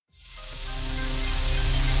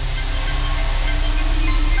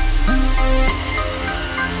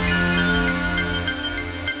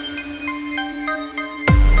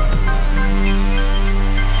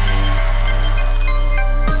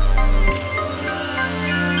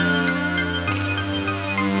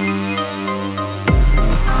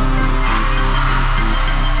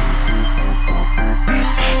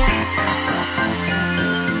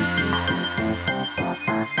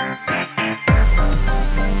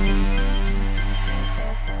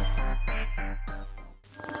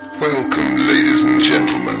Welcome, ladies and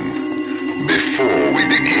gentlemen. Before we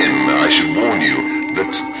begin, I should warn you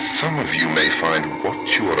that some of you may find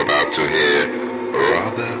what you are about to hear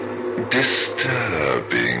rather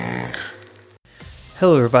disturbing.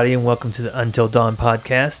 Hello, everybody, and welcome to the Until Dawn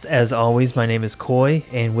podcast. As always, my name is Coy,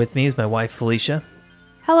 and with me is my wife, Felicia.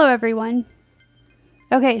 Hello, everyone.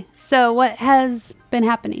 Okay, so what has been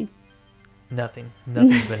happening? Nothing.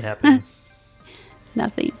 Nothing's been happening.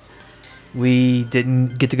 Nothing. We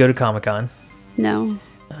didn't get to go to Comic-Con. No.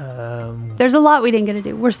 There's a lot we didn't get to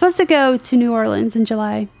do. We're supposed to go to New Orleans in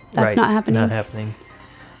July. That's not happening. Not happening.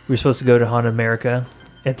 We were supposed to go to Haunted America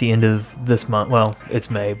at the end of this month. Well, it's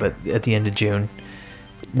May, but at the end of June.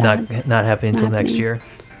 Not happening until next year.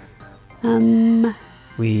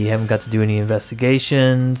 We haven't got to do any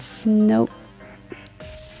investigations. Nope.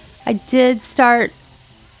 I did start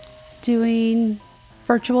doing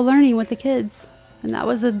virtual learning with the kids, and that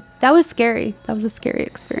was scary. That was a scary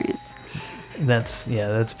experience. That's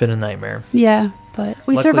been a nightmare. Yeah, but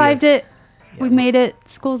we Luckily, survived it. Yeah. We made it.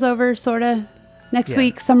 School's over, sorta. Next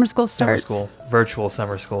week, summer school starts. Virtual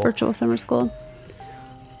summer school. Virtual summer school.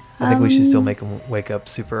 I think we should still make them wake up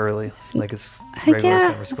super early, like it's regular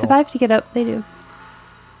summer school. If I have to get up, they do.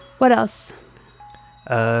 What else?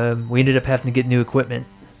 We ended up having to get new equipment.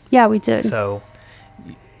 Yeah, we did. So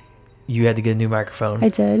you had to get a new microphone. I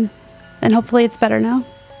did. And hopefully it's better now.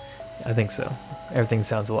 I think so. Everything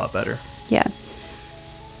sounds a lot better. Yeah.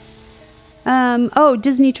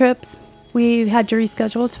 Disney trips. We had to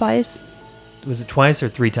reschedule twice. Was it twice or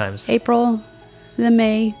three times? April, then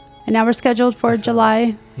May. And now we're scheduled for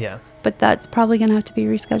July. Yeah. But that's probably going to have to be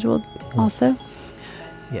rescheduled also.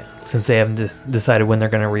 Yeah, since they haven't decided when they're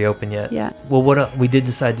going to reopen yet. Yeah. Well, we did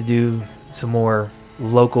decide to do some more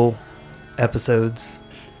local episodes,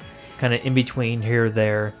 kind of in between here or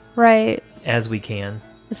there. Right. As we can.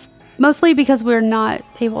 It's mostly because we're not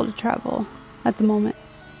able to travel at the moment.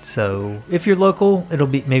 So if you're local, it'll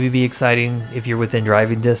maybe be exciting. If you're within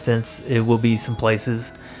driving distance, it will be some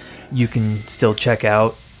places you can still check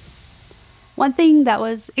out. One thing that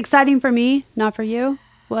was exciting for me, not for you,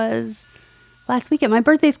 was last weekend. My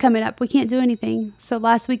birthday's coming up. We can't do anything. So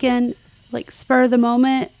last weekend, like spur of the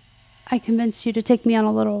moment, I convinced you to take me on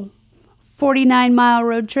a little 49-mile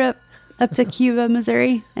road trip up to Cuba,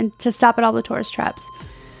 Missouri, and to stop at all the tourist traps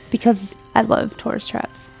because I love tourist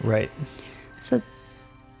traps. Right. So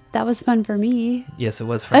that was fun for me. Yes, it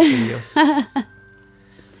was fun for you.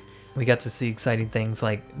 We got to see exciting things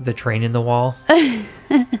like the train in the wall.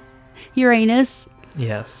 Uranus.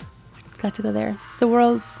 Yes. Got to go there. The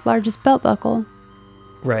world's largest belt buckle.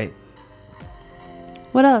 Right.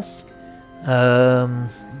 What else?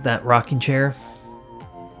 That rocking chair.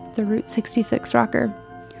 The Route 66 rocker.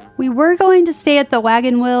 We were going to stay at the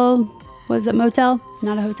Wagon Wheel. Was it motel?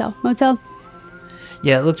 Not a hotel. Motel.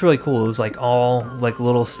 Yeah, it looked really cool. It was like all like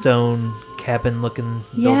little stone cabin looking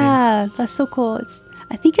buildings. Yeah, that's so cool.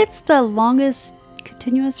 I think it's the longest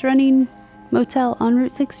continuous running motel on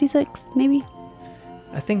Route 66, maybe.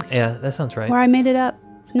 I think, yeah, that sounds right. Where I made it up.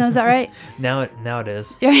 No, is that right? Now it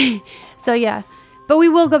is. So yeah, but we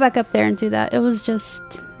will go back up there and do that.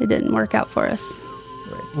 It didn't work out for us.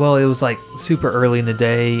 Right. Well, it was like super early in the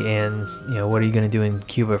day, and what are you going to do in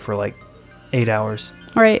Cuba for like 8 hours?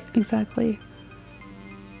 Right, exactly.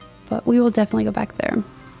 But we will definitely go back there.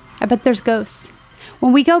 I bet there's ghosts.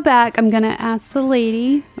 When we go back, I'm going to ask the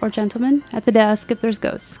lady or gentleman at the desk if there's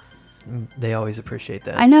ghosts. They always appreciate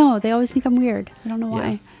that. I know. They always think I'm weird. I don't know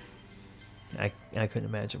why. Yeah. I couldn't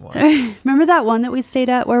imagine why. Remember that one that we stayed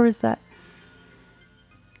at? Where was that?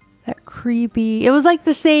 That creepy. It was like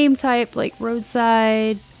the same type, like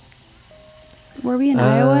roadside. Were we in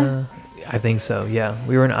Iowa? I think so, yeah.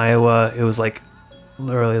 We were in Iowa. It was like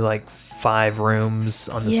literally like 5 rooms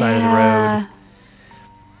on the side of the road.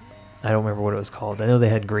 I don't remember what it was called. I know they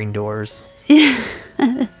had green doors.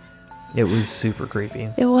 It was super creepy.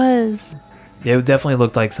 It was. It definitely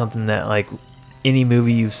looked like something that like any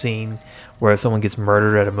movie you've seen where someone gets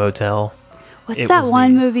murdered at a motel. What's that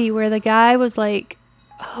one movie where the guy was like,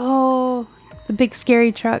 the big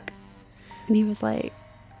scary truck, and he was like,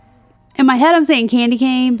 in my head I'm saying Candy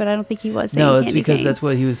Cane, but I don't think he was saying Candy Cane. No, it's because that's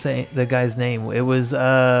what he was saying, the guy's name. It was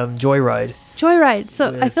Joyride. Joyride.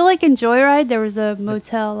 So I feel like in Joyride there was a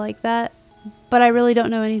motel like that, but I really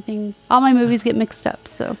don't know anything. All my movies get mixed up,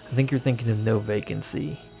 so. I think you're thinking of No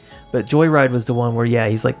Vacancy. But Joyride was the one where,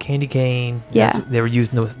 he's like Candy Cane. Yeah. They were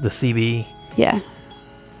using the CB. Yeah.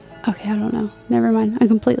 Okay, I don't know. Never mind. I'm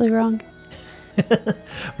completely wrong. But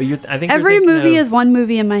I think every movie is one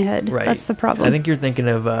movie in my head. Right. That's the problem. I think you're thinking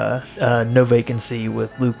of No Vacancy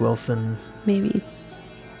with Luke Wilson. Maybe.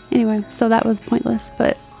 Anyway, so that was pointless,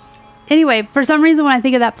 but Anyway, for some reason, when I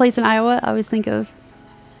think of that place in Iowa, I always think of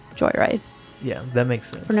Joyride Yeah, that makes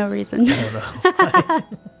sense. for no reason. I don't know.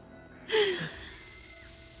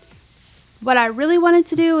 What I really wanted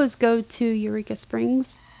to do was go to Eureka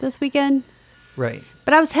Springs this weekend, Right.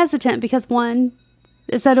 but I was hesitant because one,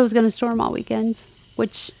 it said it was going to storm all weekend,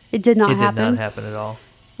 which it did not It happen. did not happen at all.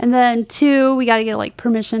 And then two, we got to get like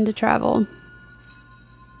permission to travel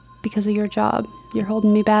because of your job. You're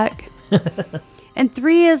holding me back. And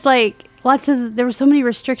three is like there were so many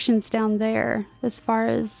restrictions down there as far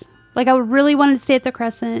as like I really wanted to stay at the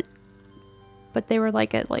Crescent, but they were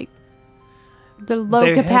like at like the low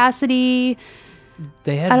They had- capacity.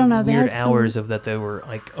 They had I don't know, they weird had some- hours of that they were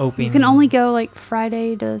like open. You can only go like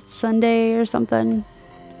Friday to Sunday or something.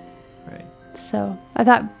 Right. So I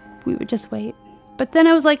thought we would just wait. But then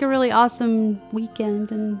it was like a really awesome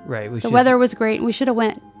weekend and Right. the weather was great and we should have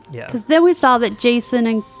went. Yeah. Because then we saw that Jason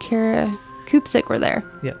and Kara Kupsik were there.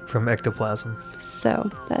 Yeah. From Ectoplasm.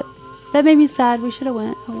 So that made me sad. We should have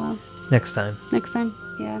went. Oh well. Next time. Next time.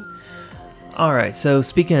 Yeah. All right. So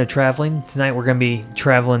speaking of traveling, tonight we're going to be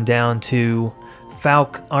traveling down to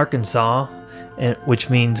Fouke, Arkansas, which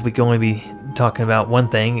means we can only be talking about one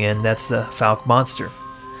thing, and that's the Fouke monster.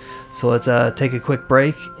 So let's take a quick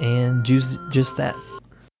break and do just that.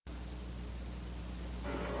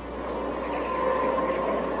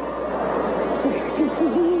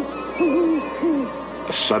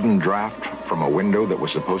 A sudden draft from a window that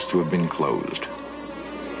was supposed to have been closed.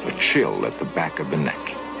 A chill at the back of the neck.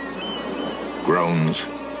 Groans,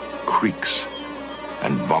 creaks,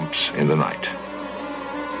 and bumps in the night.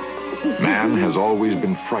 Man has always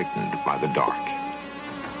been frightened by the dark,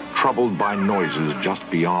 troubled by noises just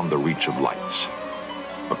beyond the reach of lights,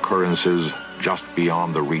 occurrences just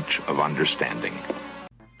beyond the reach of understanding.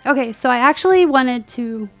 Okay, so I actually wanted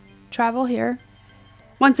to travel here.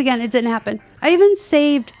 Once again, it didn't happen. I even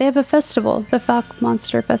saved, they have a festival, the Fouke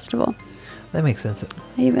Monster Festival. That makes sense.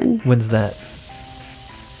 When's that?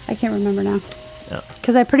 I can't remember now. Oh.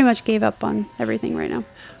 Because I pretty much gave up on everything right now.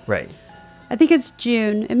 Right. I think it's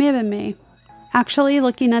June. It may have been May. Actually,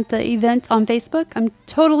 looking at the event on Facebook, I'm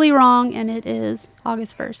totally wrong, and it is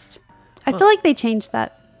August 1st. I feel like they changed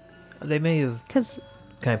that They may have because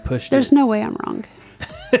kind of pushed there's it. no way I'm wrong.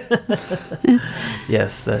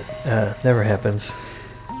 Yes, that never happens.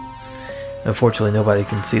 Unfortunately, nobody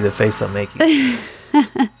can see the face I'm making.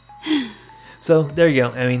 So there you go.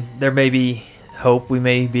 I mean, there may be hope. We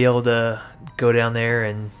may be able to go down there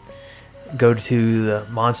and go to the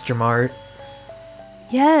Monster Mart.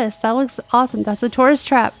 Yes, that looks awesome. That's a tourist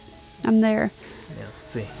trap. I'm there. Yeah,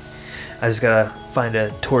 see. I just gotta find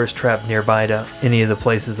a tourist trap nearby to any of the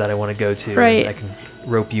places that I want to go to. Right. I can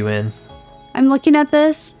rope you in. I'm looking at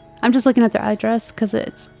this. I'm just looking at their address because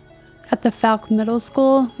it's at the Fouke Middle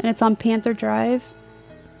School and it's on Panther Drive.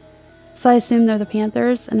 So I assume they're the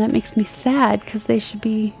Panthers, and that makes me sad because they should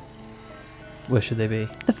be What should they be?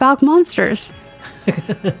 the Fouke Monsters.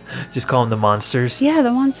 Just call them the Monsters? Yeah,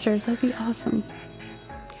 the Monsters. That'd be awesome.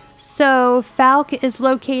 So Fouke is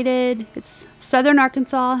located, it's southern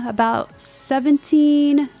Arkansas, about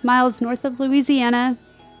 17 miles north of Louisiana,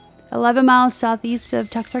 11 miles southeast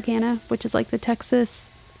of Texarkana, which is like the Texas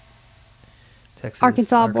Texas,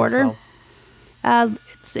 Arkansas border.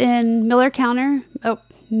 It's in Miller County,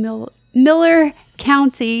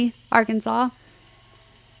 Arkansas.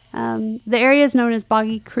 The area is known as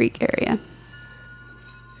Boggy Creek area.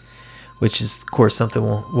 Which is, of course, something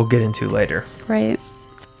we'll get into later. Right.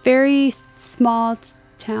 It's a very small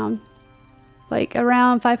town. Like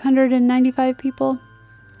around 595 people.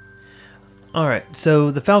 All right,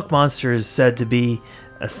 so the Fouke monster is said to be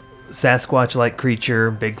a Sasquatch-like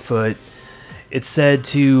creature, Bigfoot. It's said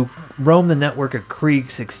to roam the network of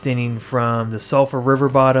creeks extending from the Sulphur River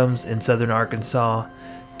bottoms in southern Arkansas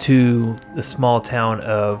to the small town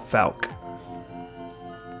of Fouke.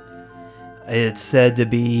 It's said to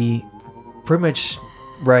be pretty much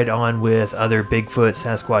right on with other Bigfoot,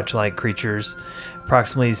 Sasquatch-like creatures,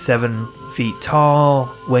 approximately 7 feet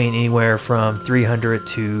tall, weighing anywhere from 300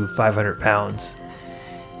 to 500 pounds.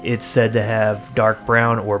 It's said to have dark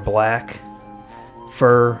brown or black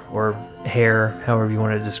fur or hair, however you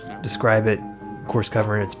want to describe it, of course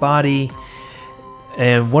covering its body.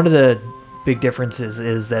 And one of the big differences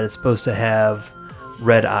is that it's supposed to have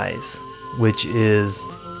red eyes,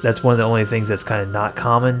 that's one of the only things that's kind of not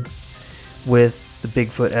common with the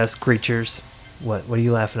Bigfoot-esque creatures. What are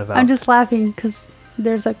you laughing about? I'm just laughing because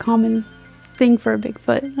there's a common thing for a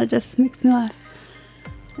Bigfoot. That just makes me laugh.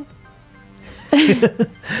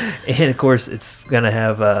 And of course, it's gonna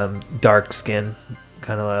have dark skin,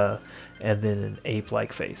 and then an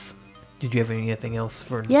ape-like face. Did you have anything else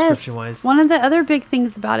for Yes. description-wise? One of the other big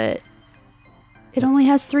things about it It only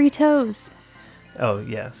has 3 toes. Oh,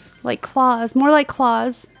 yes. Like claws. More like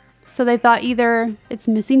claws. So they thought either it's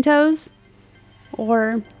missing toes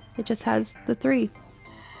or it just has the 3.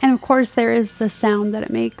 And of course there is the sound that it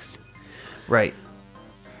makes. Right.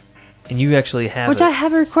 And you actually have Which it. I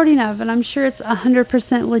have a recording of, and I'm sure it's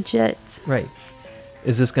 100% legit. Right.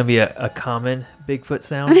 Is this going to be a common Bigfoot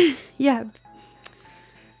sound? Yeah.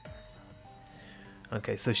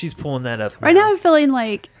 Okay, so she's pulling that up. Right now I'm feeling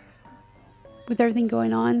like, with everything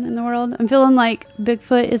going on in the world, I'm feeling like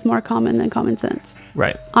Bigfoot is more common than common sense.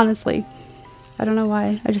 Right. Honestly. I don't know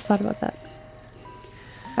why. I just thought about that.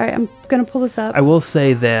 All right, I'm going to pull this up. I will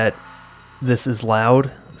say that this is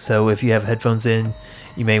loud, so if you have headphones in,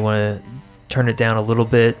 you may want to turn it down a little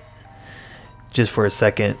bit just for a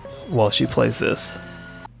second while she plays this.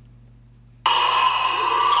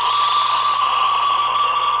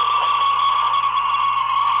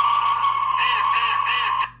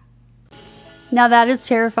 Now that is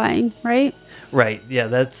terrifying, right? Right. Yeah,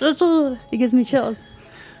 that's It gives me chills.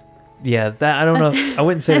 yeah, that I don't know. I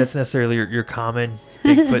wouldn't say that's necessarily your common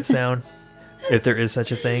Bigfoot sound, if there is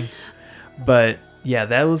such a thing. But yeah,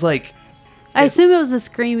 that was like I assume it was the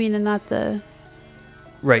screaming and not the...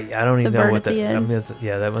 right. I don't even The know bird what at that. the I end. mean,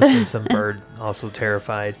 yeah, that must have been some bird also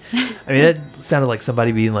terrified. I mean, that sounded like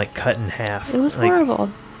somebody being like cut in half. It was like, horrible.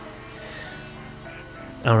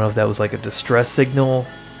 I don't know if that was like a distress signal.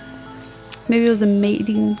 Maybe it was a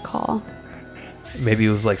mating call. Maybe it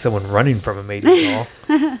was like someone running from a mating call.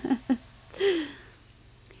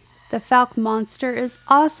 The Fouke monster is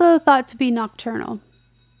also thought to be nocturnal,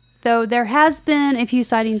 though there has been a few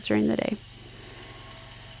sightings during the day.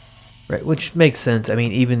 Right, which makes sense. I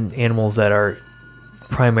mean, even animals that are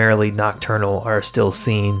primarily nocturnal are still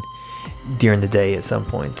seen during the day at some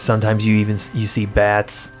point. Sometimes you see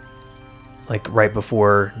bats like right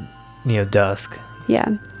before, dusk.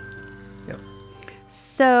 Yeah. Yep.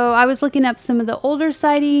 So I was looking up some of the older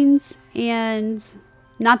sightings, and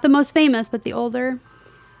not the most famous, but the older.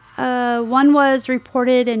 One was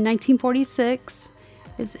reported in 1946.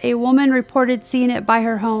 Is a woman reported seeing it by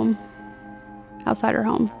her home, outside her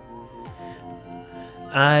home.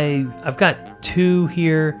 I've got 2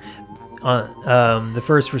 here. The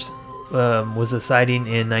first was a sighting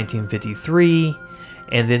in 1953,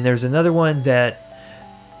 and then there's another one that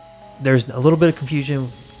there's a little bit of confusion.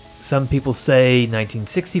 Some people say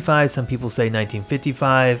 1965, some people say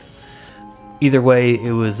 1955. Either way,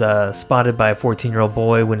 it was spotted by a 14-year-old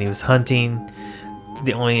boy when he was hunting.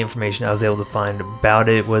 The only information I was able to find about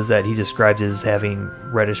it was that he described it as having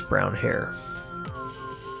reddish brown hair.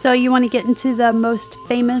 So you want to get into the most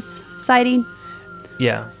famous sighting?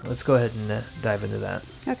 Yeah, let's go ahead and dive into that.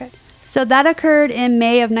 Okay. So that occurred in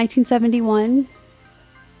May of 1971.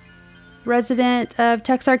 Resident of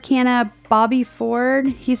Texarkana, Bobby Ford,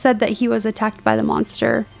 he said that he was attacked by the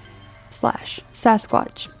monster /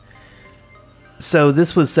 Sasquatch. So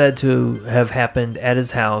this was said to have happened at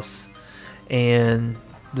his house, and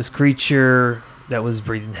this creature that was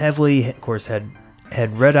breathing heavily, of course, had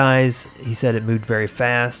red eyes. He said it moved very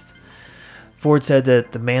fast. Ford said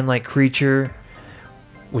that the man-like creature,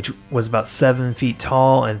 which was about 7 feet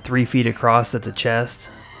tall and 3 feet across at the chest,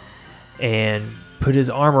 and put his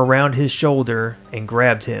arm around his shoulder and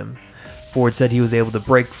grabbed him. Ford said he was able to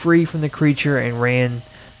break free from the creature and ran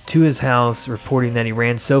to his house, reporting that he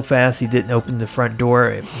ran so fast he didn't open the front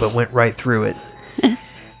door but went right through it.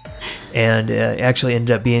 And actually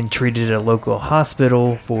ended up being treated at a local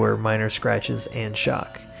hospital for minor scratches and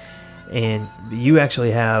shock. And you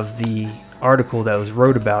actually have the article that was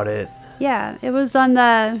wrote about it. Yeah, it was on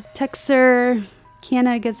the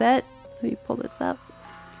Texarkana Gazette. Let me pull this up.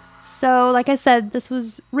 So, like I said, this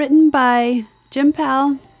was written by Jim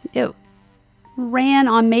Powell. It ran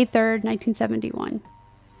on May 3rd, 1971.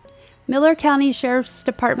 Miller County Sheriff's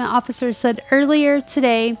Department officers said earlier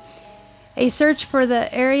today a search for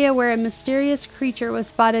the area where a mysterious creature was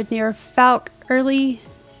spotted near Fouke early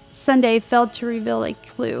Sunday failed to reveal a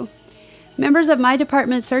clue. Members of my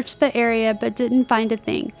department searched the area but didn't find a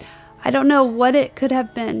thing. I don't know what it could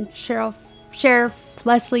have been, Sheriff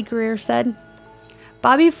Leslie Greer said.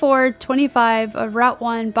 Bobby Ford, 25, of Route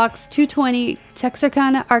 1, Box 220,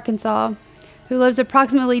 Texarkana, Arkansas, who lives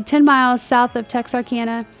approximately 10 miles south of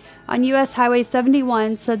Texarkana on U.S. Highway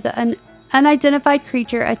 71, said the unidentified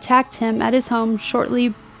creature attacked him at his home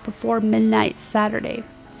shortly before midnight Saturday.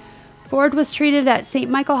 Ford was treated at St.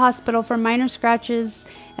 Michael Hospital for minor scratches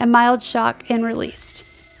and mild shock and released.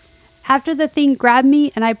 After the thing grabbed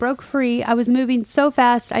me and I broke free, I was moving so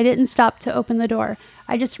fast I didn't stop to open the door.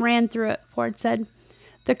 I just ran through it, Ford said.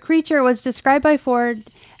 The creature was described by Ford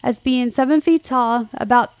as being 7 feet tall,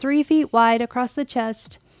 about 3 feet wide across the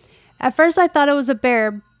chest, At first I thought it was a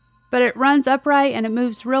bear, but it runs upright and it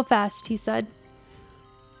moves real fast, he said.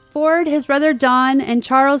 Ford, his brother Don, and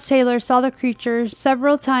Charles Taylor saw the creature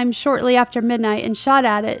several times shortly after midnight and shot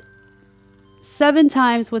at it 7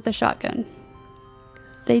 times with a shotgun.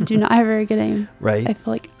 They do not have very good aim. Right. I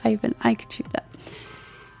feel like I could shoot that.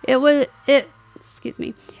 It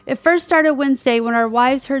first started Wednesday when our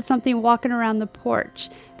wives heard something walking around the porch.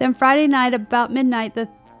 Then Friday night about midnight, the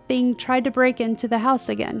thing tried to break into the house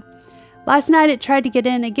again. Last night it tried to get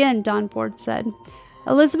in again, Don Ford said.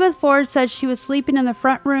 Elizabeth Ford said she was sleeping in the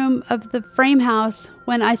front room of the frame house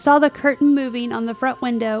when I saw the curtain moving on the front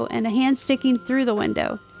window and a hand sticking through the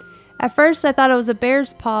window. At first I thought it was a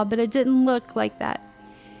bear's paw, but it didn't look like that.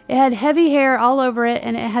 It had heavy hair all over it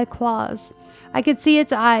and it had claws. I could see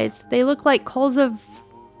its eyes. They looked like coals of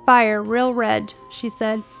fire, real red, she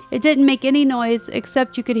said. It didn't make any noise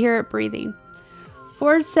except you could hear it breathing.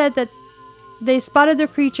 Ford said that they spotted the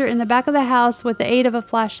creature in the back of the house with the aid of a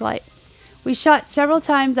flashlight. We shot several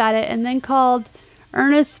times at it and then called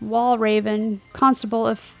Ernest Walraven, constable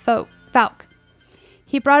of Falk.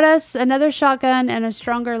 He brought us another shotgun and a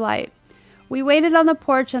stronger light. We waited on the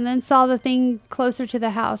porch and then saw the thing closer to the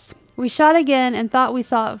house. We shot again and thought we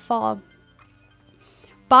saw it fall.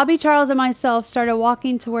 Bobby, Charles, and myself started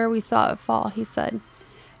walking to where we saw it fall, he said.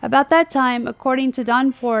 About that time, according to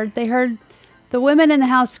Don Ford, they heard the women in the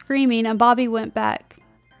house screaming and Bobby went back.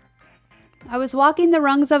 I was walking the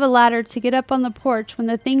rungs of a ladder to get up on the porch when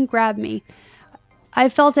the thing grabbed me. I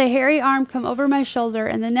felt a hairy arm come over my shoulder,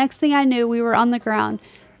 and the next thing I knew, we were on the ground.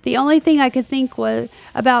 The only thing I could think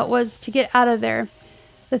about was to get out of there.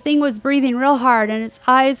 The thing was breathing real hard, and its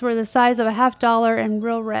eyes were the size of a $50 and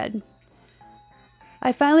real red.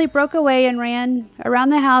 I finally broke away and ran around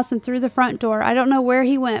the house and through the front door. I don't know where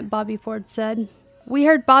he went, Bobby Ford said. We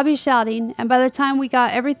heard Bobby shouting, and by the time we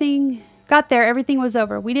got there, everything was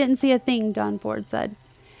over. We didn't see a thing, Don Ford said.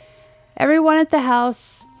 Everyone at the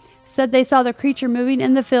house said they saw the creature moving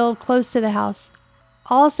in the field close to the house.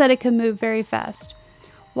 All said it could move very fast.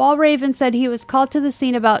 Walraven said he was called to the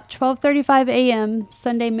scene about 12:35 a.m.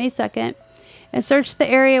 Sunday, May 2nd, and searched the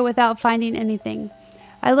area without finding anything.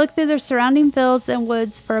 I looked through the surrounding fields and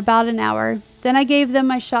woods for about an hour. Then I gave them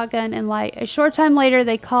my shotgun and light. A short time later,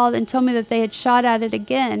 they called and told me that they had shot at it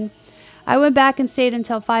again. I went back and stayed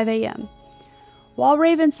until 5 a.m.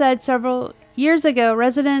 Walraven said several years ago,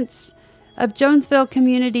 residents of Jonesville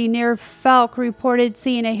community near Falk reported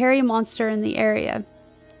seeing a hairy monster in the area.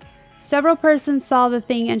 Several persons saw the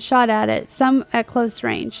thing and shot at it, some at close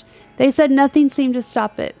range. They said nothing seemed to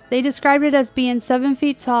stop it. They described it as being 7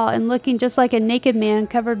 feet tall and looking just like a naked man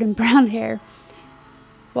covered in brown hair.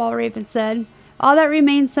 Walraven said, all that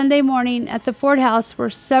remained Sunday morning at the Ford house were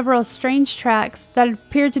several strange tracks that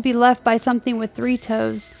appeared to be left by something with 3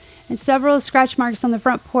 toes, and several scratch marks on the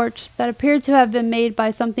front porch that appeared to have been made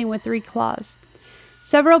by something with 3 claws.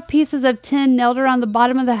 Several pieces of tin nailed around the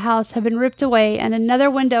bottom of the house had been ripped away, and another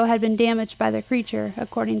window had been damaged by the creature,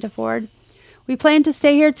 according to Ford. We plan to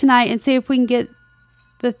stay here tonight and see if we can get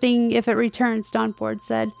the thing if it returns, Don Ford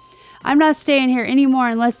said. I'm not staying here anymore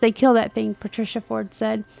unless they kill that thing, Patricia Ford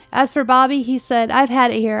said. As for Bobby, he said, I've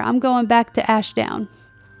had it here. I'm going back to Ashdown.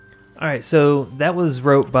 All right, so that was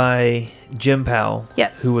wrote by Jim Powell,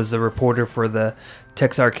 yes, who was the reporter for the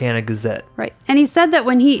Texarkana Gazette. Right. And he said that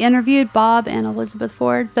when he interviewed Bob and Elizabeth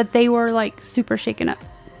Ford, that they were like super shaken up.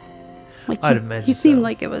 Like I'd imagine he seemed so.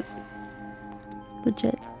 like it was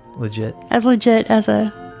legit. Legit. As legit as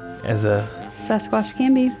a Sasquatch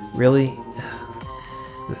can be. Really?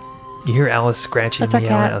 You hear Alice scratching That's our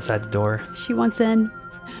meowing cat. outside the door. She wants in.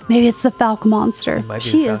 Maybe it's the Falk monster. It might be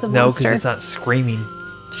She the is a Falk. No, monster. because it's not screaming.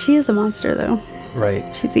 She is a monster though. Right.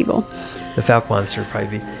 She's evil. The Falk monster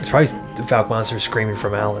it's probably the Falk monster screaming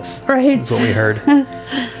from Alice. Right. That's what we heard.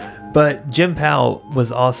 But Jim Powell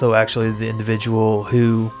was also actually the individual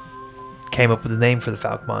who came up with the name for the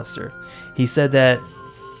Falk monster. He said that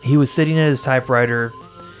he was sitting at his typewriter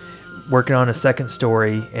working on a second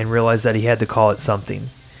story and realized that he had to call it something.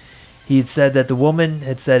 He had said that the woman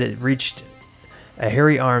had said it reached a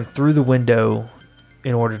hairy arm through the window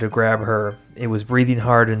in order to grab her. It was breathing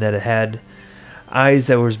hard and that it had eyes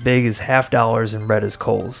that were as big as $50 and red as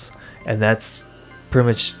coals. And that's pretty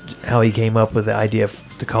much how he came up with the idea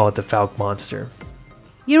to call it the Falk monster.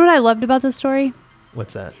 You know what I loved about this story?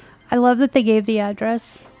 What's that? I love that they gave the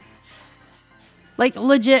address. Like,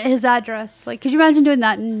 legit his address. Like, could you imagine doing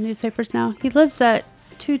that in newspapers now? He lives at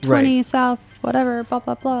 220 Right. South, whatever, blah,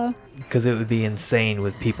 blah, blah. Because it would be insane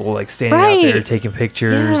with people like standing out there Right. taking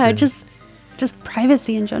pictures. Yeah, and just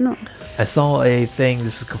privacy in general. I saw a thing,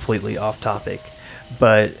 this is completely off topic,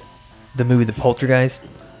 but the movie The Poltergeist,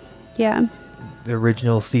 Yeah. the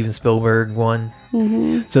original Steven Spielberg one.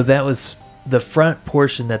 Mm-hmm. So that was the front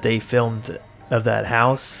portion that they filmed of that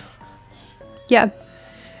house. Yeah.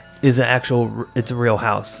 Is it's a real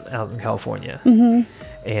house out in California. Mm-hmm.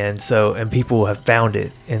 And people have found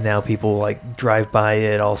it, and now people like drive by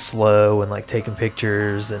it all slow and like taking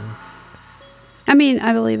pictures. And I mean,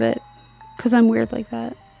 I believe it because I'm weird like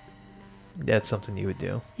that. that's something you would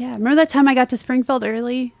do. Yeah. Remember that time I got to Springfield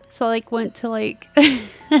early? So like went to like, I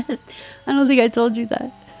don't think I told you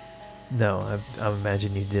that. No, I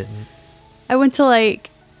imagine you didn't. I went to like,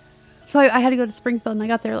 so I had to go to Springfield and I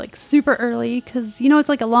got there like super early because, it's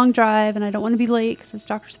like a long drive and I don't want to be late because it's a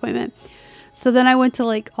doctor's appointment. So then I went to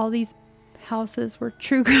like all these houses where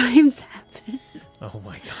true crimes happen. Oh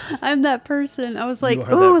my God. I'm that person. I was like, You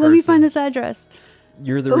are oh, that let me person. find this address.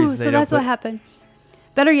 You're the Oh, reason so they don't that's what happened.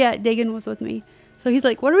 Better yet, Dagan was with me. So he's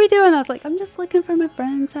like, what are we doing? I was like, I'm just looking for my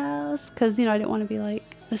friend's house. Because, I didn't want to be like,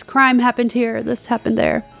 this crime happened here. This happened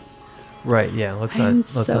there. Right, yeah. Let's I'm not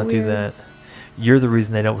so do weird. that. You're the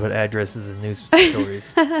reason they don't put addresses in news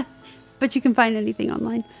stories. But you can find anything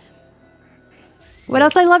online. What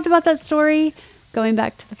else I loved about that story, going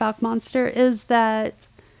back to the Falk Monster, is that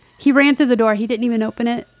he ran through the door. He didn't even open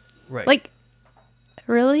it. Right. Like,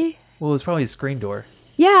 really? Well, it's probably a screen door.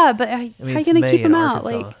 Yeah, but how mean, are you it's going to May keep in him out?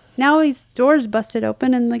 Arkansas. Like, now his door's busted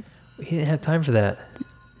open and like, He didn't have time for that.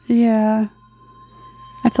 yeah.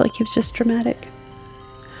 I feel like he was just dramatic.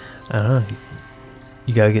 I don't know.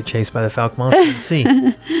 You got to get chased by the Falk Monster and see.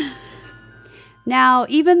 Now,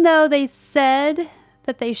 even though they said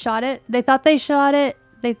that they shot it, they thought they shot it,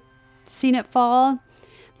 they'd seen it fall.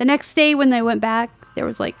 The next day when they went back, there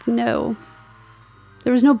was there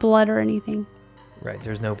was no blood or anything. Right,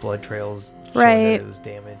 there's no blood trails showing Right. that it was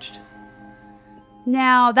damaged.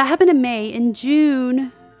 Now, that happened in May. In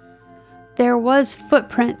June, there was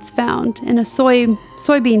footprints found in a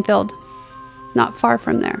soybean field not far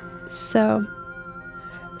from there. So,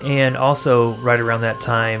 And also, right around that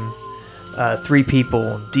time, 3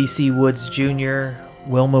 people, D.C. Woods Jr.,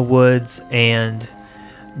 Wilma Woods, and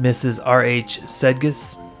Mrs. R.H.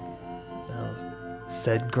 Sedgis.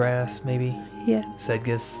 Sedgrass, maybe? yeah.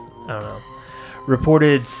 Sedgis? I don't know.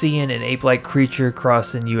 Reported seeing an ape-like creature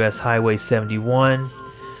crossing U.S. Highway 71.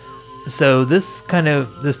 So this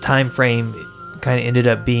time frame kind of ended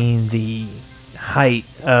up being the height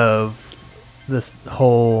of this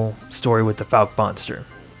whole story with the Falk Monster.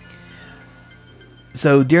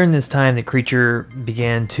 So during this time, the creature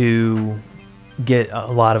began to get a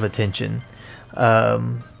lot of attention.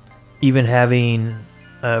 Even having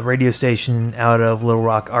a radio station out of Little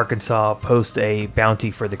Rock, Arkansas, post a bounty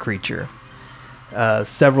for the creature.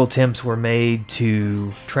 Several attempts were made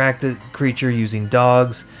to track the creature using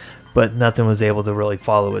dogs, but nothing was able to really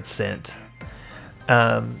follow its scent.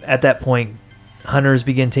 At that point, hunters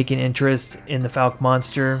began taking interest in the Falk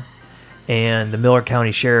Monster, and the Miller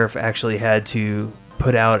County Sheriff actually had to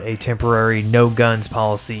put out a temporary no guns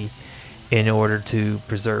policy in order to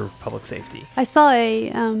preserve public safety. I saw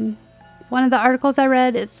one of the articles I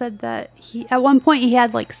read, it said that at one point he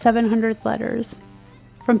had like 700 letters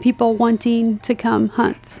from people wanting to come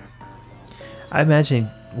hunt. I imagine,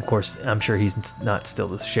 of course, I'm sure he's not still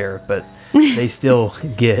the sheriff, but they still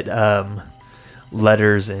get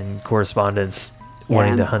letters and correspondence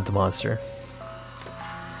wanting to hunt the monster.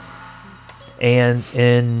 And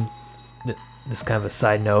in this is kind of a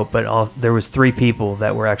side note, but there was 3 people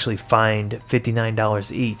that were actually fined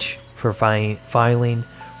 $59 each for filing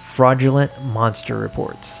fraudulent monster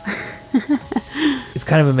reports. It's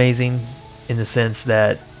kind of amazing in the sense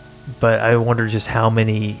that, but I wonder just how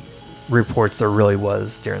many reports there really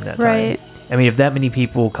was during that time. Right. I mean, if that many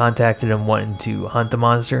people contacted him wanting to hunt the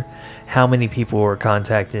monster, how many people were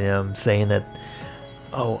contacting him saying that,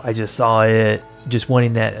 oh, I just saw it, just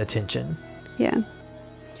wanting that attention? Yeah.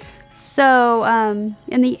 So,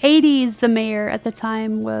 in the 80s, the mayor at the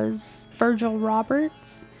time was Virgil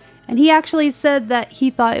Roberts, and he actually said that he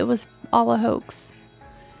thought it was all a hoax.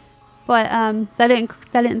 But that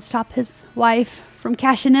didn't stop his wife from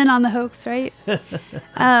cashing in on the hoax, right?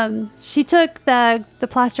 She took the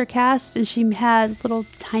plaster cast and she had little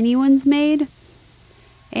tiny ones made,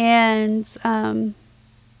 and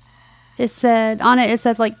it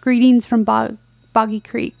said like greetings from Boggy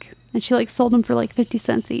Creek, and she like sold them for like 50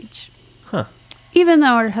 cents each. Huh. Even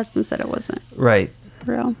though her husband said it wasn't Right.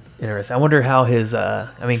 real. Interesting. I wonder how his,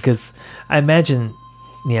 because I imagine,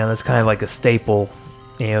 that's kind of like a staple.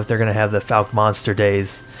 If they're going to have the Falk Monster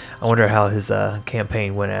Days, I wonder how his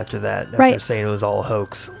campaign went after that. After Right. saying it was all a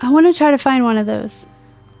hoax. I want to try to find one of those.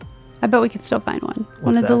 I bet we could still find one.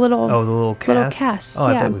 One What's of that? the little the little casts? little casts, Oh,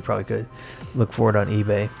 I yeah. bet we probably could look for it on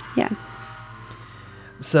eBay. Yeah.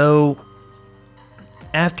 So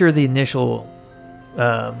after the initial,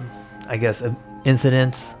 I guess,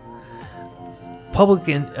 incidents, public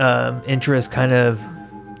interest kind of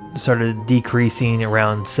started decreasing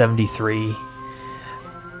around 73.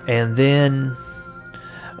 And then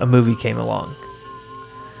a movie came along.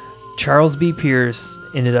 Charles B. Pierce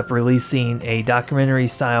ended up releasing a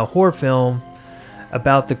documentary-style horror film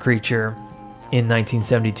about the creature in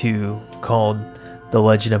 1972 called The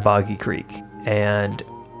Legend of Boggy Creek. And,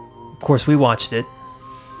 of course, we watched it.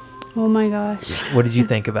 Oh my gosh. What did you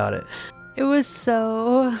think about it? It was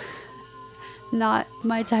so not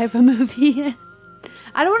my type of movie.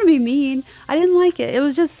 I don't want to be mean. I didn't like it. It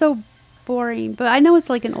was just so boring. But I know it's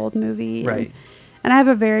like an old movie. Right. And I have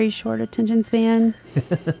a very short attention span.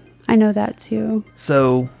 I know that too.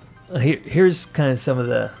 So here's kind of some of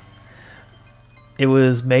the... It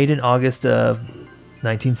was made in August of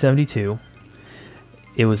 1972.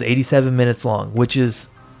 It was 87 minutes long, which is,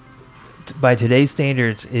 by today's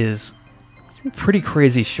standards, is pretty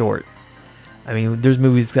crazy short. I mean, there's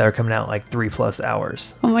movies that are coming out like 3+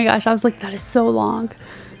 hours. Oh my gosh, I was like, that is so long.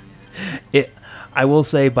 I will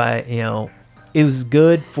say it was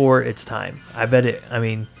good for its time. I bet it,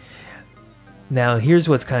 now here's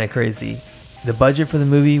what's kind of crazy. The budget for the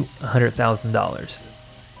movie, $100,000.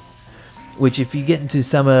 Which, if you get into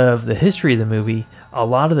some of the history of the movie, a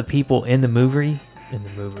lot of the people in the movie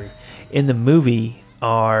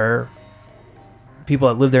are people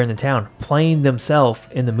that live there in the town playing themselves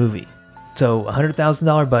in the movie. So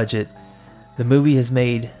 $100,000 budget. The movie has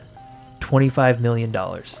made $25 million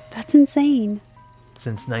That's insane.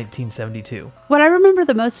 since 1972. What I remember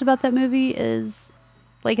the most about that movie is,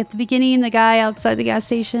 like, at the beginning, the guy outside the gas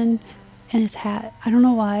station and his hat. I don't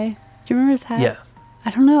know why. Do you remember his hat? Yeah. I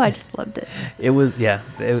don't know. I just loved it. It was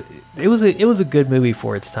it was a good movie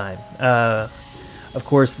for its time. Of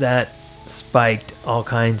course, that spiked all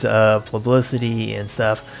kinds of publicity and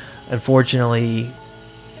stuff. Unfortunately,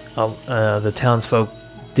 the townsfolk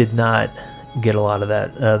did not get a lot of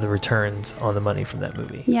that the returns on the money from that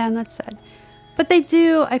movie. Yeah, and that's sad. But they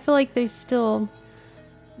do. I feel like they still.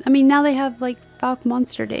 I mean, now they have like Falk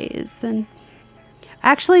Monster Days, and I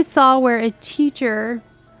actually saw where a teacher.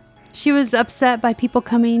 She was upset by people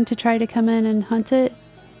coming to try to come in and hunt it.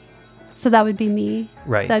 So that would be me.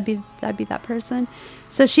 Right. That'd be that person.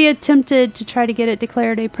 So she attempted to try to get it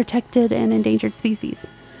declared a protected and endangered species.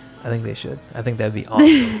 I think they should. I think that'd be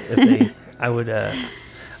awesome if they. I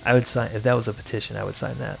would sign if that was a petition. I would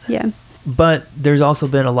sign that. Yeah. But there's also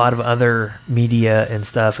been a lot of other media and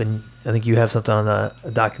stuff, and I think you have something on a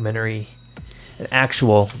documentary, an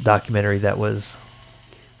actual documentary that was.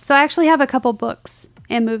 So I actually have a couple books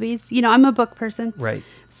and movies. You know, I'm a book person. Right.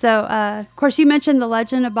 So, of course, you mentioned The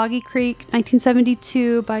Legend of Boggy Creek,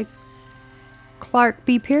 1972 by Clark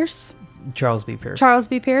B. Pierce. Charles B. Pierce. Charles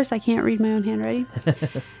B. Pierce. I can't read my own handwriting.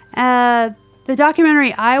 The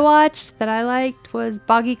documentary I watched that I liked was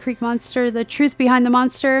Boggy Creek Monster, The Truth Behind the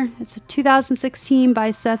Monster. It's a 2016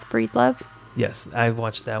 by Seth Breedlove. Yes, I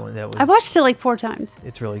watched that one. I watched it like 4 times.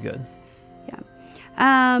 It's really good.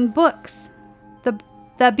 Yeah. Books.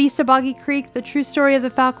 The Beast of Boggy Creek, The True Story of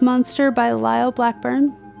the Falk Monster by Lyle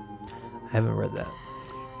Blackburn. I haven't read that.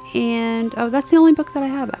 And, that's the only book that I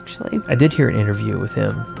have, actually. I did hear an interview with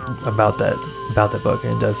him about that book,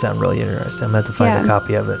 and it does sound really interesting. I'm going to have to find a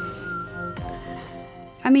copy of it.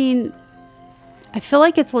 I mean, I feel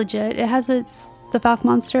like it's legit. The Falk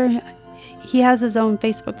Monster. He has his own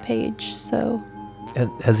Facebook page, so.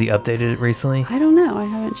 Has he updated it recently? I don't know. I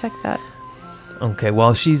haven't checked that. Okay,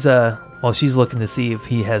 while she's looking to see if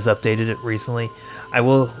he has updated it recently, I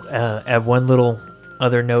will add one little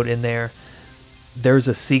other note in there. There's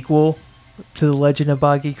a sequel to The Legend of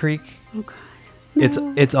Boggy Creek. Oh God.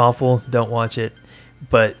 No. It's awful. Don't watch it.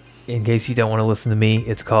 But in case you don't want to listen to me,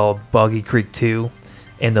 it's called Boggy Creek 2,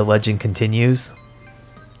 and the legend continues.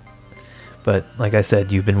 But like I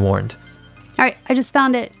said, you've been warned. All right, I just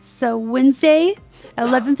found it. So Wednesday,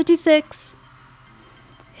 11:56.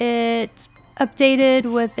 It's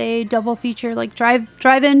updated with a double feature, like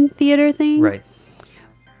drive-in theater thing. Right.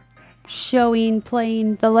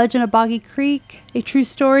 Playing The Legend of Boggy Creek, A True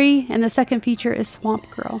Story, and the second feature is Swamp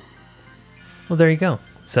Girl. Well, there you go.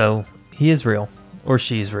 So he is real, or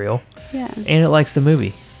she's real. Yeah. And it likes the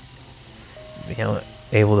movie.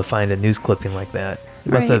 Able to find a news clipping like that.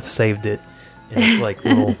 It must have saved it in its like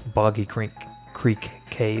little Boggy Creek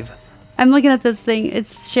cave. I'm looking at this thing.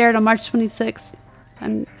 It's shared on March 26th.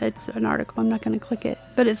 It's an article. I'm not going to click it.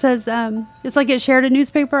 But it says, it's like it shared a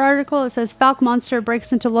newspaper article. It says, Falk Monster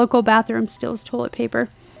breaks into local bathroom, steals toilet paper.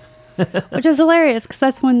 Which is hilarious, because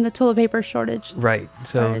that's when the toilet paper shortage. Right.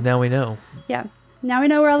 So now we know. Yeah. Now we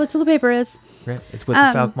know where all the toilet paper is. Right. It's with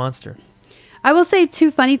the Falk Monster. I will say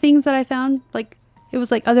 2 funny things that I found. Like, it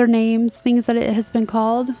was like other names, things that it has been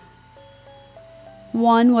called.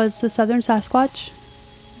 One was the Southern Sasquatch,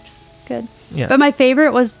 which is good. Yeah. But my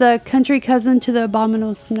favorite was the country cousin to the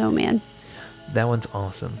abominable snowman. That one's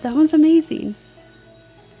awesome. That one's amazing.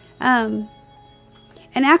 And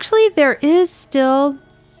actually, there is still,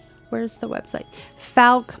 where's the website?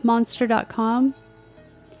 falkmonster.com.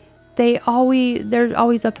 They're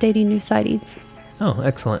always updating new sightings. Oh,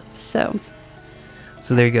 excellent. So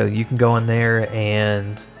there you go. You can go on there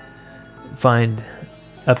and find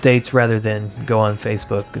updates rather than go on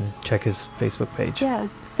Facebook and check his Facebook page. yeah,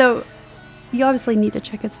 though you obviously need to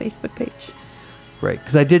check his Facebook page. Right,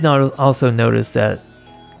 because I did not also notice that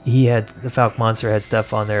the Falk Monster had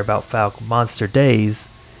stuff on there about Falk Monster Days.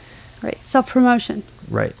 Right, self-promotion.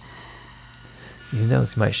 Right. Who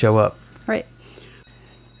knows? He might show up. Right.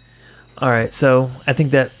 All right, so I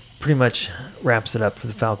think that pretty much wraps it up for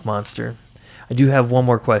the Falk Monster. I do have one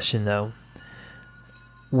more question, though.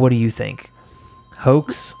 What do you think?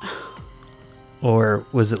 Hoax? Or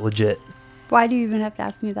was it legit? Why do you even have to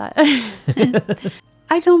ask me that?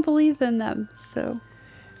 I don't believe in them, so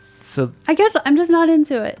I guess I'm just not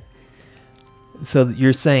into it. So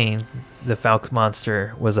you're saying the Falk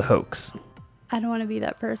Monster was a hoax? I don't want to be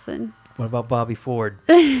that person. What about Bobby Ford?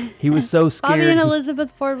 He was so scared. Bobby and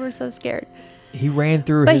Elizabeth Ford were so scared. He ran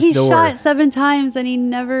through But his he door. shot 7 times and he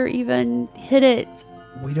never even hit it.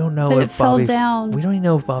 We don't know But if it fell Bobby, down. We don't even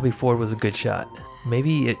know if Bobby Ford was a good shot.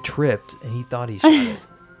 Maybe it tripped and he thought he shot it.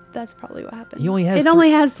 That's probably what happened. He only has it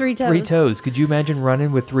only has 3 toes. 3 toes. Could you imagine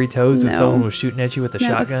running with 3 toes if No. someone was shooting at you with a No,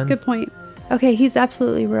 shotgun? good point. Okay, he's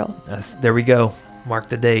absolutely real. There we go. Mark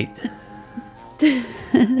the date.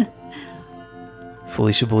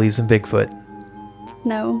 Felicia believes in Bigfoot.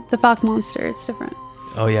 No, the Falk Monster. It's different.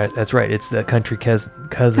 Oh yeah, that's right. It's the country cousin.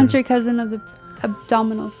 Country cousin of the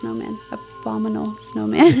abdominal snowman. Abominable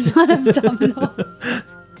snowman, not abdominal.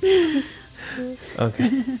 Okay.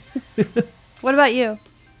 What about you?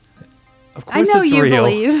 Of I course know it's you real.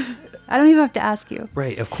 believe. I don't even have to ask you.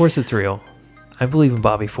 Right. Of course it's real. I believe in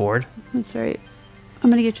Bobby Ford. That's right. I'm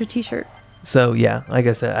gonna get your T-shirt. So yeah, like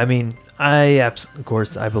I said, I mean, of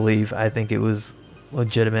course I believe. I think it was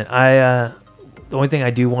legitimate. The only thing I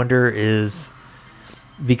do wonder is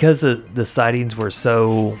because the sightings were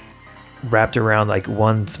so wrapped around like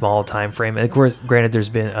one small time frame. And of course, granted, there's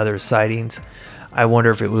been other sightings. I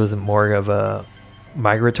wonder if it was more of a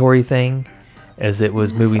migratory thing as it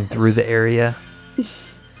was moving through the area.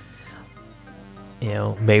 You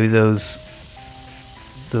know, maybe those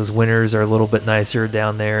winters are a little bit nicer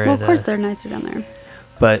down there. Well, and, of course they're nicer down there.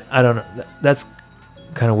 but I don't know. That's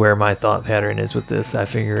kind of where my thought pattern is with this. I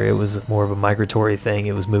figure it was more of a migratory thing.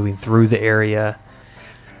 It was moving through the area.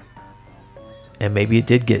 And maybe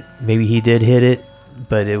he did hit it,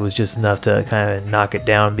 but it was just enough to kind of knock it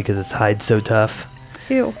down because its hide's so tough.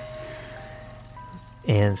 Ew.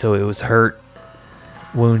 And so it was hurt,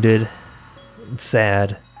 wounded,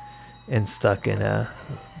 sad, and stuck in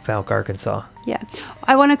Falk, Arkansas. Yeah.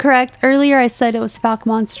 I want to correct. Earlier I said it was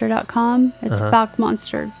falkmonster.com. It's Uh-huh.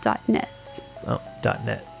 falkmonster.net. Oh,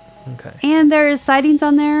 .net. Okay. And there is sightings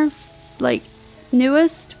on there. Like,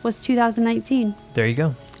 newest was 2019. There you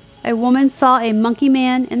go. A woman saw a monkey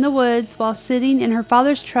man in the woods while sitting in her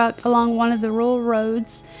father's truck along one of the rural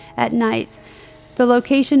roads at night. The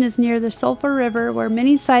location is near the Sulphur River, where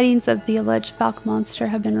many sightings of the alleged Falk Monster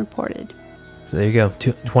have been reported. So there you go.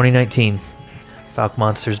 2019. Falk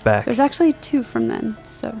Monster's back. There's actually 2 from then,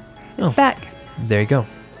 so it's Oh. back. There you go.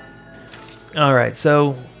 All right,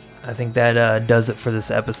 so I think that does it for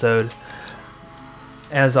this episode.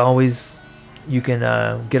 As always, you can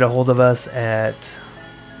get a hold of us at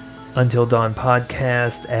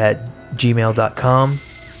untildawnpodcast@gmail.com,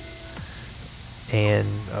 and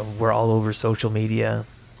we're all over social media: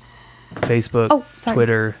 Facebook, Oh, sorry.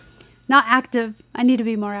 Twitter. Not active. I need to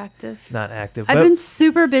be more active. Not active. I've but- been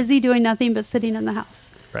super busy doing nothing but sitting in the house.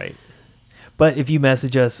 right. But if you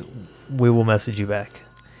message us, we will message you back.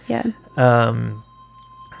 Yeah. Of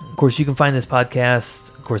course, you can find this podcast.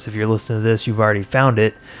 Of course, if you're listening to this, you've already found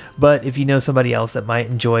it. But if you know somebody else that might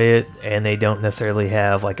enjoy it and they don't necessarily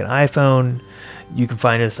have like an iPhone, you can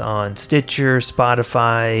find us on Stitcher,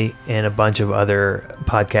 Spotify, and a bunch of other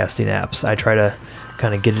podcasting apps. I try to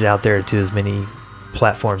kind of get it out there to as many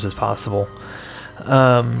platforms as possible.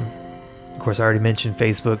 Of course, I already mentioned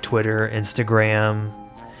Facebook, Twitter, Instagram.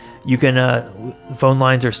 You can, phone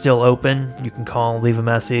lines are still open. You can call, leave a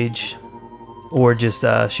message, or just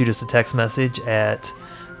shoot us a text message at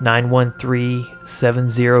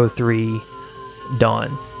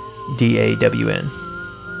 913-703-DAWN, DAWN.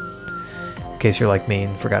 In case you're like me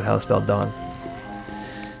and forgot how to spell Dawn.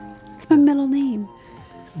 It's my middle name.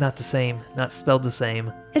 Not the same. Not spelled the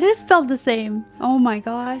same. It is spelled the same. Oh my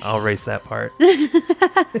gosh. I'll erase that part.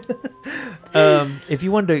 If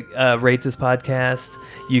you want to rate this podcast,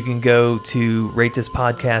 you can go to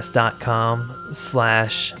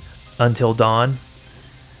ratethispodcast.com/Until Dawn.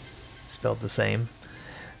 Spelled the same.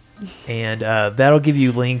 And that'll give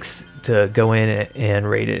you links to go in and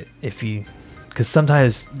rate it because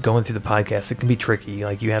sometimes going through the podcast, it can be tricky.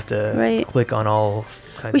 Like you have to click on all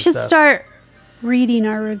kinds We of should stuff. start reading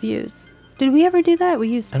our reviews. Did we ever do that? We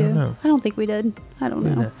used to. I don't know. I don't think we did. I don't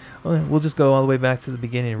know. No. Okay, we'll just go all the way back to the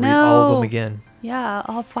beginning and read all of them again. Yeah,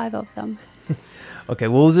 all 5 of them. Okay,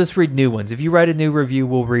 we'll just read new ones. If you write a new review,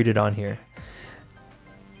 we'll read it on here.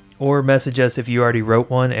 Or message us if you already wrote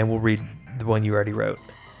one, and we'll read the one you already wrote.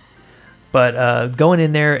 But going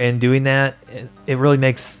in there and doing that, it really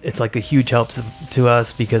it's like a huge help to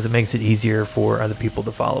us because it makes it easier for other people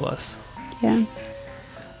to follow us. Yeah.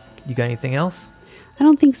 You got anything else? I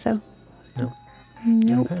don't think so. No.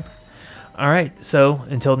 Nope. Okay. All right. So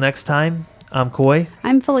until next time, I'm Coy.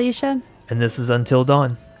 I'm Felicia. And this is Until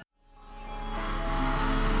Dawn.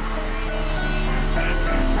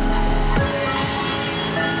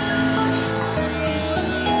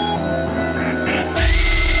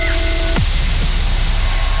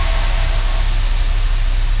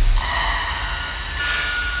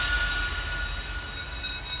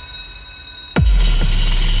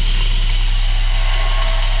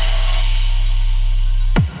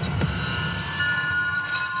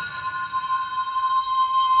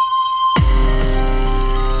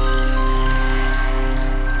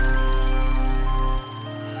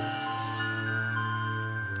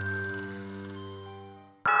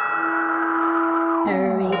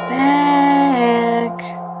 Hurry back.